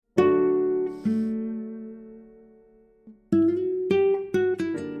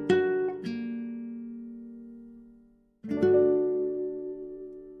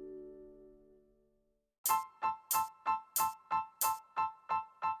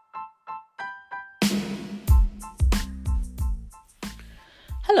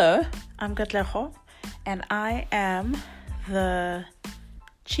Hello, I'm Katlego, and I am the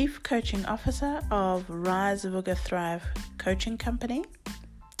Chief Coaching Officer of Rise, Vuga, Thrive Coaching Company,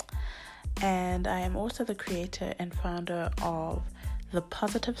 and I am also the creator and founder of the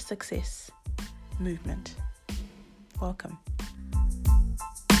Positive Success Movement. Welcome.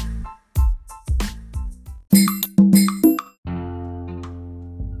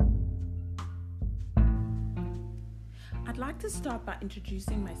 I'd like to start by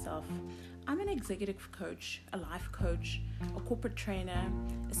introducing myself. I'm an executive coach, a life coach, a corporate trainer,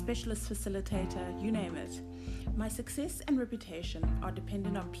 a specialist facilitator, you name it. My success and reputation are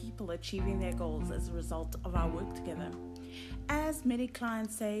dependent on people achieving their goals as a result of our work together. As many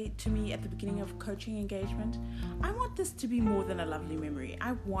clients say to me at the beginning of coaching engagement, I want this to be more than a lovely memory.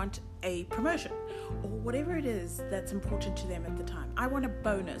 I want a promotion or whatever it is that's important to them at the time. I want a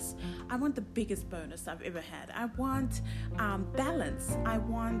bonus. I want the biggest bonus I've ever had. I want balance. I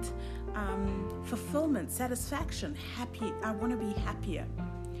want fulfillment, satisfaction, happy. I want to be happier.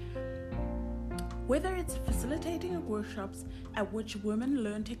 Whether it's facilitating workshops at which women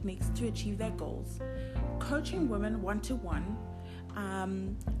learn techniques to achieve their goals, coaching women one-to-one,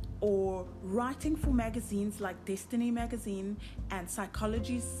 or writing for magazines like Destiny Magazine and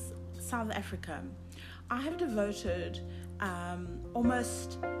Psychology South Africa, I have devoted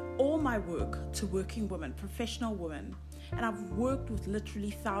almost all my work to working women, professional women, and I've worked with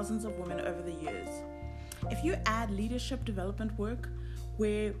literally thousands of women over the years. If you add leadership development work,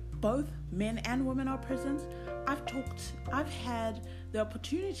 where both men and women are present, I've had the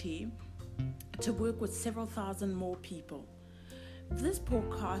opportunity to work with several thousand more people. This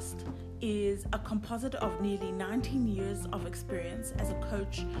podcast is a composite of nearly 19 years of experience as a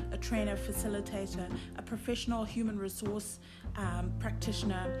coach, a trainer, facilitator, a professional human resource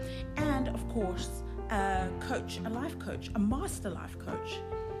practitioner, and of course, a coach, a life coach, a master life coach.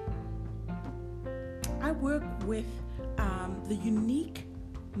 I work with the unique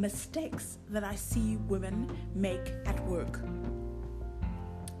mistakes that I see women make at work.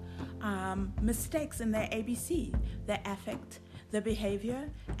 Mistakes in their ABC, their affect, their behavior,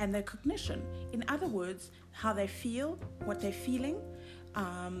 and their cognition. In other words, how they feel, what they're feeling,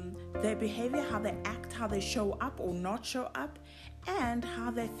 their behavior, how they act, how they show up or not show up, and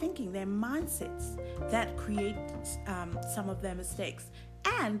how they're thinking, their mindsets that create some of their mistakes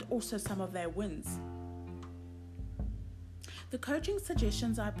and also some of their wins. The coaching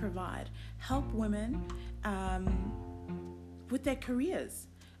suggestions I provide help women with their careers.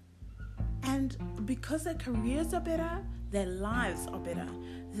 And because their careers are better, their lives are better.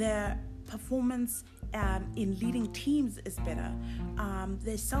 Their performance in leading teams is better.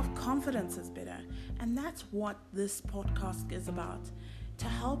 Their self-confidence is better. And that's what this podcast is about, to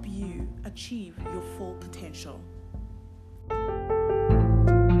help you achieve your full potential.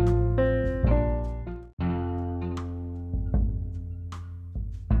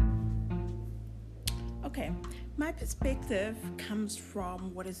 Okay, my perspective comes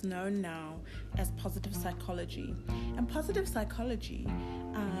from what is known now as positive psychology. And positive psychology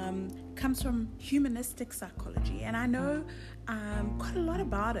comes from humanistic psychology. And I know quite a lot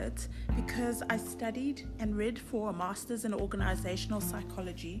about it because I studied and read for a master's in organizational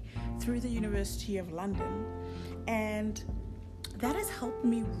psychology through the University of London. And that has helped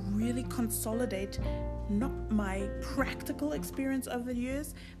me really consolidate not my practical experience over the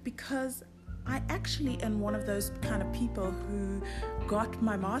years, because I actually am one of those kind of people who got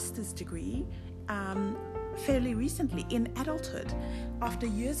my master's degree fairly recently in adulthood after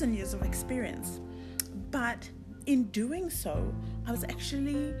years and years of experience. But in doing so, I was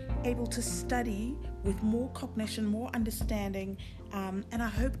actually able to study with more cognition, more understanding, and I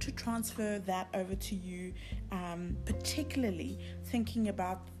hope to transfer that over to you, particularly thinking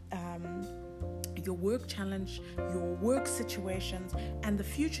about your work challenge, your work situations, and the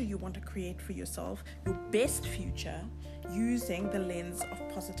future you want to create for yourself, your best future, using the lens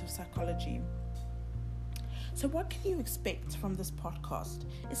of positive psychology. So what can you expect from this podcast?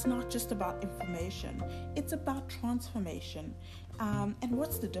 It's not just about information, it's about transformation. And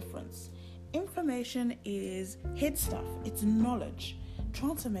what's the difference? Information is head stuff, it's knowledge.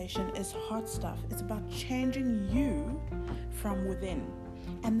 Transformation is heart stuff. It's about changing you from within.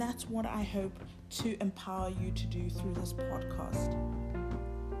 And that's what I hope to empower you to do through this podcast.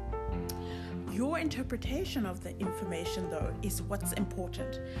 Your interpretation of the information, though, is what's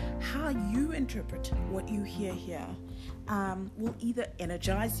important. How you interpret what you hear here will either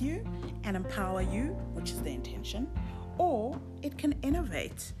energize you and empower you, which is the intention, or it can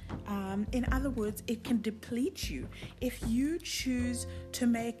innovate. In other words, it can deplete you if you choose to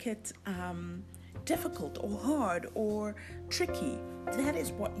make it difficult or hard or tricky, that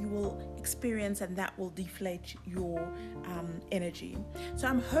is what you will experience, and that will deflate your energy. So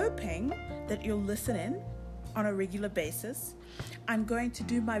I'm hoping that you'll listen in on a regular basis. I'm going to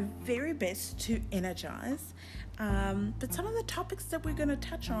do my very best to energize, but some of the topics that we're going to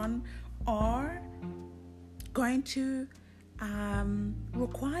touch on are going to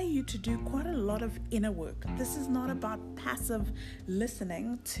require you to do quite a lot of inner work. This is not about passive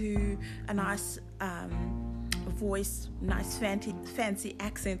listening to a nice voice, nice fancy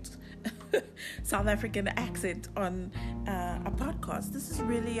accent, South African accent on a podcast. This is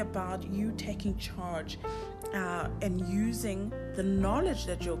really about you taking charge and using the knowledge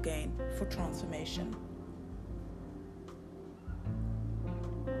that you'll gain for transformation.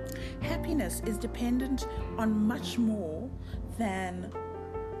 Happiness is dependent on much more than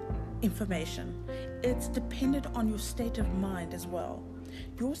information. It's dependent on your state of mind as well.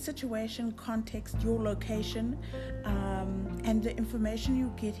 Your situation, context, your location, and the information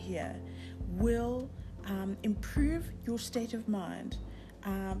you get here will improve your state of mind,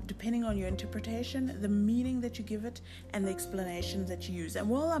 depending on your interpretation, the meaning that you give it, and the explanation that you use. And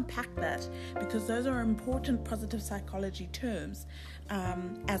we'll unpack that, because those are important positive psychology terms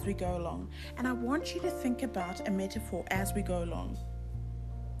as we go along. And I want you to think about a metaphor as we go along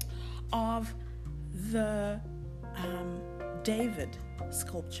of the David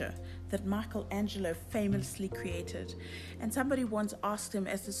sculpture that Michelangelo famously created. And somebody once asked him,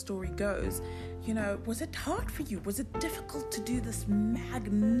 as the story goes, was it hard for you? Was it difficult to do this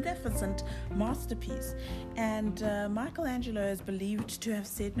magnificent masterpiece? And Michelangelo is believed to have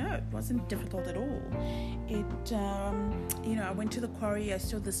said, no, it wasn't difficult at all. I went to the quarry, I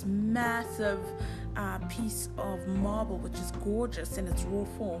saw this massive piece of marble, which is gorgeous in its raw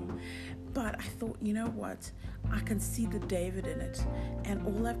form. But I thought, you know what? I can see the David in it. And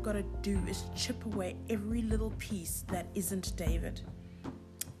all I've got to do is chip away every little piece that isn't David.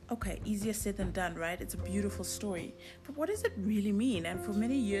 Okay, easier said than done, right? It's a beautiful story. But what does it really mean? And for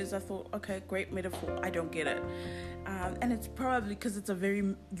many years I thought, okay, great metaphor. I don't get it. And it's probably because it's a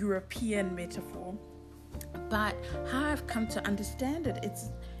very European metaphor. But how I've come to understand it, it's,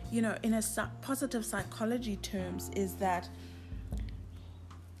 in a positive psychology terms, is that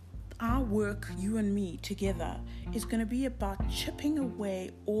our work, you and me together, is going to be about chipping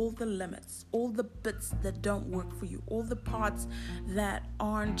away all the limits, all the bits that don't work for you, all the parts that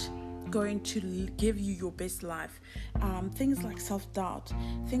aren't going to give you your best life. Things like self-doubt,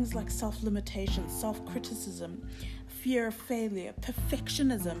 things like self-limitation, self-criticism, fear of failure,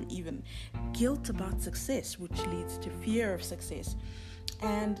 perfectionism even, guilt about success, which leads to fear of success,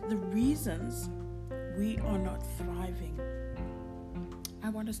 and the reasons we are not thriving. I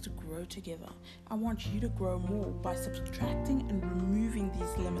want us to grow together. I want you to grow more by subtracting and removing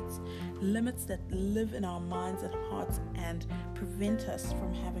these limits that live in our minds and hearts and prevent us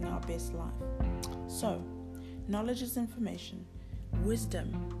from having our best life. So, knowledge is information.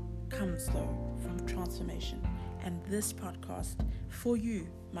 Wisdom comes, though, from transformation. And this podcast, for you,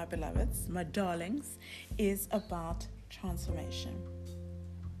 my beloveds, my darlings, is about transformation.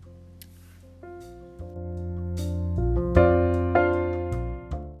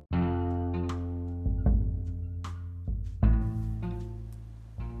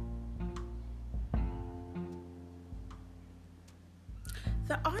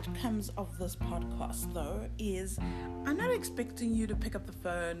 The outcomes of this podcast, though, is I'm not expecting you to pick up the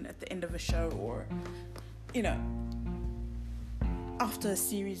phone at the end of a show or, after a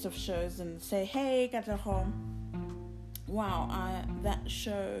series of shows and say, hey, Katlego, wow,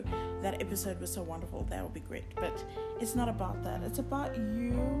 that episode was so wonderful. That would be great. But it's not about that. It's about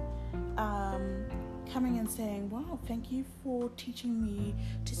you coming and saying, wow, thank you for teaching me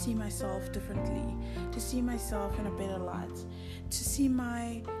to see myself differently, to see myself in a better light, to see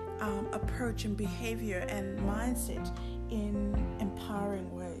my approach and behavior and mindset in empowering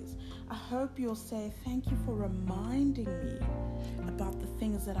ways. I hope you'll say, thank you for reminding me about the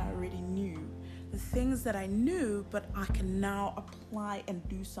things that I already knew, the things that I knew, but I can now apply and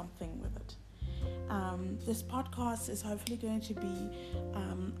do something with it. This podcast is hopefully going to be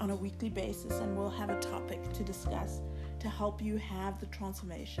on a weekly basis, and we'll have a topic to discuss to help you have the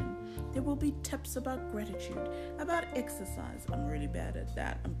transformation. There will be tips about gratitude, about exercise. I'm really bad at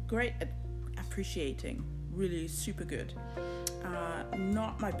that. I'm great at appreciating, really super good.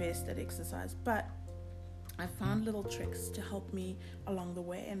 Not my best at exercise, but I found little tricks to help me along the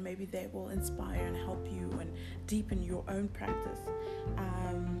way, and maybe they will inspire and help you and deepen your own practice.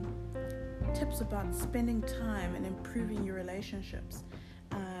 Tips about spending time and improving your relationships.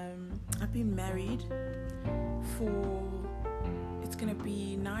 I've been married it's going to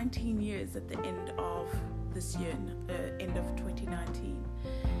be 19 years at the end of this year, end of 2019.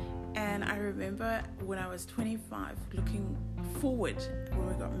 And I remember when I was 25, looking forward when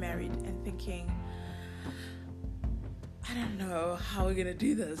we got married and thinking, I don't know how we're going to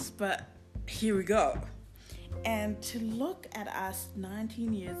do this, but here we go. And to look at us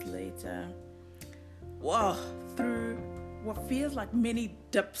 19 years later, wow, through what feels like many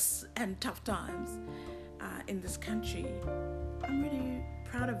dips and tough times in this country, I'm really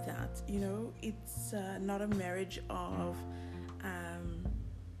proud of that. You know, it's not a marriage of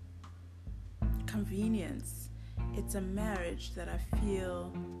convenience. It's a marriage that I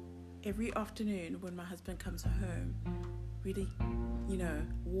feel every afternoon when my husband comes home, really,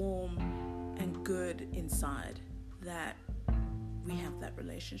 warm and good inside, that we have that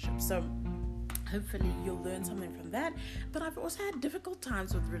relationship. So hopefully you'll learn something from that. But I've also had difficult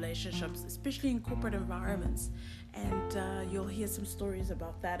times with relationships, especially in corporate environments, and you'll hear some stories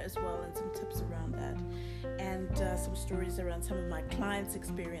about that as well, and some tips around that, and some stories around some of my clients'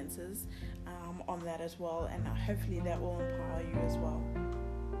 experiences on that as well, and hopefully that will empower you as well.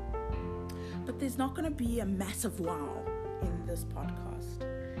 But there's not going to be a massive wow in this podcast.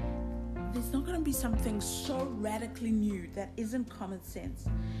 There's not going to be something so radically new that isn't common sense.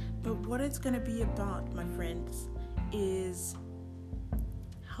 But what it's going to be about, my friends, is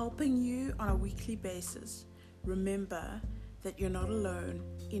helping you on a weekly basis. Remember that you're not alone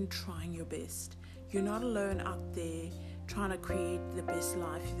in trying your best. You're not alone out there trying to create the best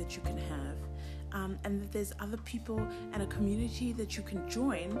life that you can have. And that there's other people and a community that you can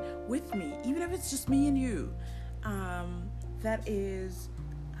join with me, even if it's just me and you, that is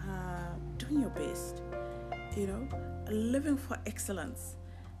doing your best, living for excellence.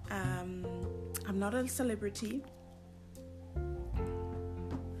 I'm not a celebrity.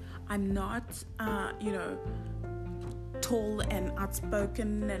 I'm not, tall and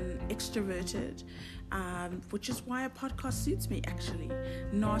outspoken and extroverted, which is why a podcast suits me, actually,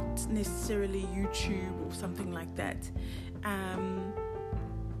 not necessarily YouTube or something like that.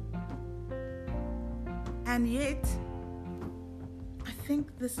 And yet, I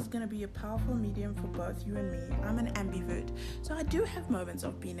think this is going to be a powerful medium for both you and me. I'm an ambivert, so I do have moments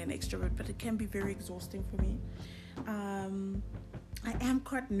of being an extrovert, but it can be very exhausting for me. I am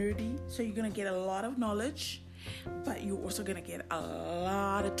quite nerdy, so you're going to get a lot of knowledge, but you're also going to get a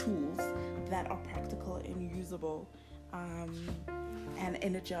lot of tools that are practical and usable, and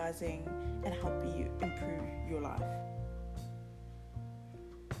energizing, and helping you improve your life.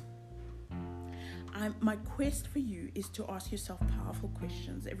 My quest for you is to ask yourself powerful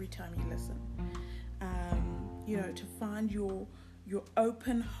questions every time you listen. To find your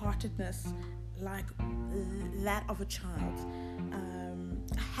open-heartedness like that of a child,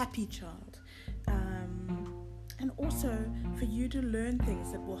 a happy child. And also for you to learn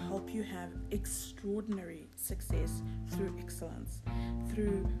things that will help you have extraordinary success through excellence,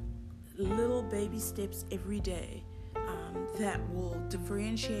 through little baby steps every day. That will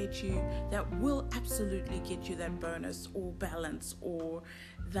differentiate you, that will absolutely get you that bonus or balance or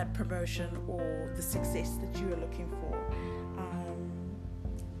that promotion or the success that you are looking for.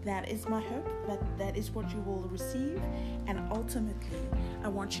 That is my hope, that is what you will receive. And ultimately, I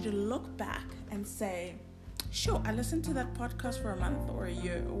want you to look back and say, sure, I listened to that podcast for a month or a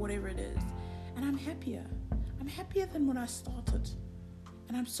year or whatever it is, and I'm happier. I'm happier than when I started.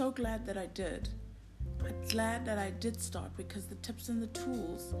 And I'm so glad that I did. I'm glad that I did start, because the tips and the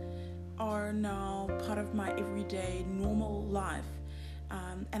tools are now part of my everyday normal life.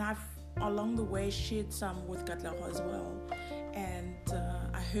 And I've along the way shared some with Katlego as well. And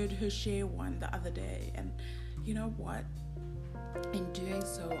I heard her share one the other day. And you know what? In doing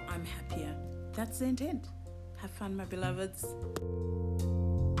so, I'm happier. That's the intent. Have fun, my beloveds.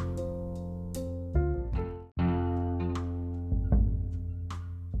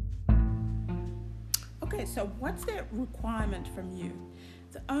 Okay, so what's the requirement from you?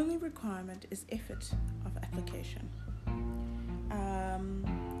 The only requirement is effort of application.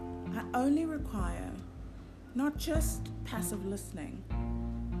 I only require not just passive listening,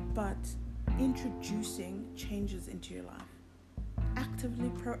 but introducing changes into your life. Actively,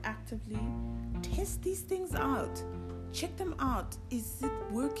 proactively, test these things out. Check them out. Is it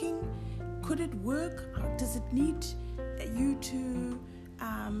working? Could it work? Does it need you to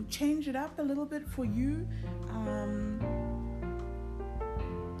change it up a little bit for you?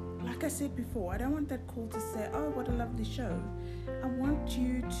 Like I said before, I don't want that call to say, oh, what a lovely show. I want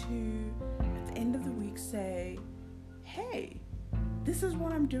you to, at the end of the week, say, hey, this is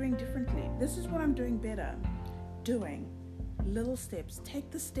what I'm doing differently. This is what I'm doing better doing. little steps.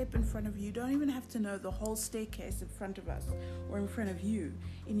 Take the step in front of you. You don't even have to know the whole staircase in front of us or in front of you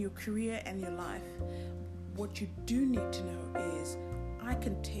in your career and your life. What you do need to know is, I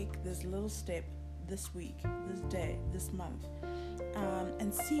can take this little step this week, this day, this month,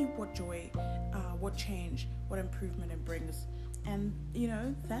 and see what joy, what change, what improvement it brings. And,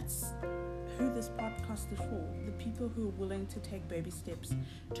 that's who this podcast is for. The people who are willing to take baby steps,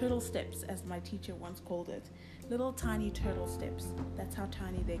 turtle steps, as my teacher once called it. Little tiny turtle steps. That's how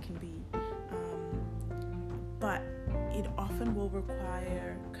tiny they can be. But it often will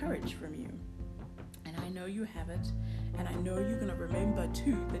require courage from you. And I know you have it. And I know you're going to remember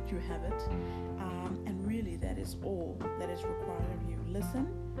too that you have it. And really, that is all that is required of you. Listen,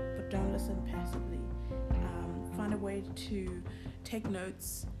 but don't listen passively. Find a way to take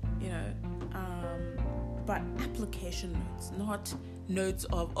notes, but application notes, not notes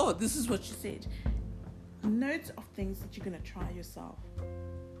of, oh, this is what you said. Notes of things that you're going to try yourself.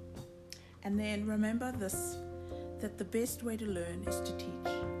 And then remember this, that the best way to learn is to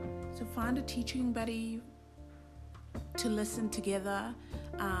teach. So find a teaching buddy to listen together,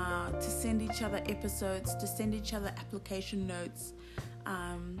 to send each other episodes, to send each other application notes.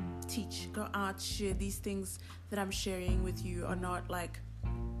 Teach, go out, share. These things that I'm sharing with you are not like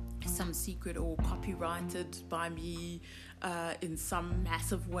some secret or copyrighted by me in some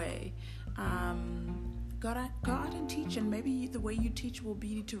massive way. Go out and teach, and maybe the way you teach will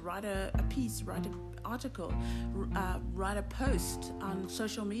be to write a piece, write an article, write a post on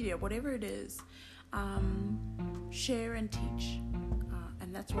social media, whatever it is. Share and teach.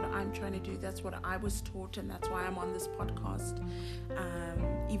 And that's what I'm trying to do. That's what I was taught, and that's why I'm on this podcast,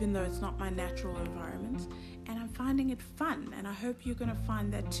 even though it's not my natural environment. And I'm finding it fun, and I hope you're going to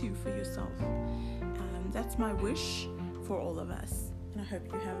find that too for yourself. That's my wish for all of us, and I hope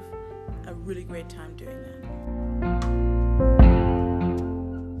you have a really great time doing that.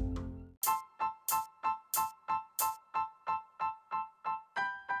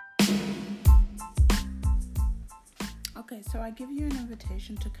 Okay, so I give you an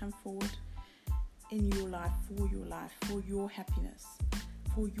invitation to come forward in your life, for your happiness,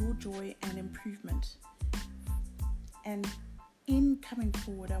 for your joy and improvement. And in coming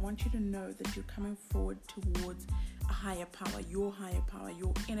forward, I want you to know that you're coming forward towards a higher power, your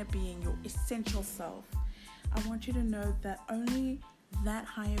inner being, your essential self. I want you to know that only that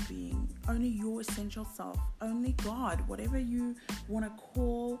higher being, only your essential self, only God, whatever you want to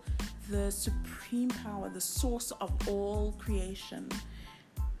call the supreme power, the source of all creation,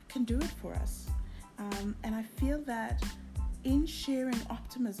 can do it for us. And I feel that in sharing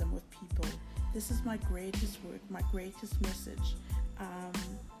optimism with people, this is my greatest work, my greatest message,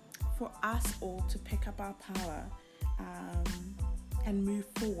 for us all to pick up our power and move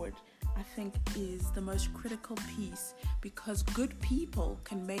forward, I think is the most critical piece, because good people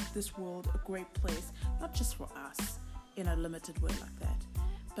can make this world a great place, not just for us in a limited way like that,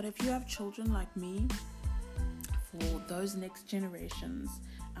 but if you have children like me, for those next generations,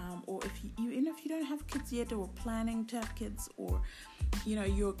 or if even if you don't have kids yet, or planning to have kids, or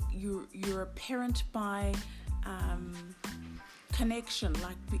you're a parent by connection,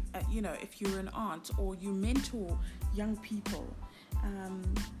 like if you're an aunt or you mentor young people.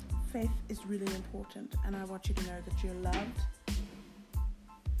 Faith is really important, and I want you to know that you're loved,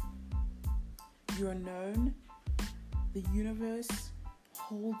 you're known, the universe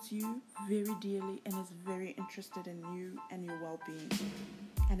holds you very dearly and is very interested in you and your well-being,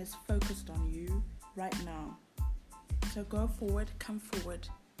 and is focused on you right now. So go forward, come forward,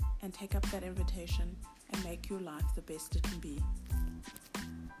 and take up that invitation and make your life the best it can be.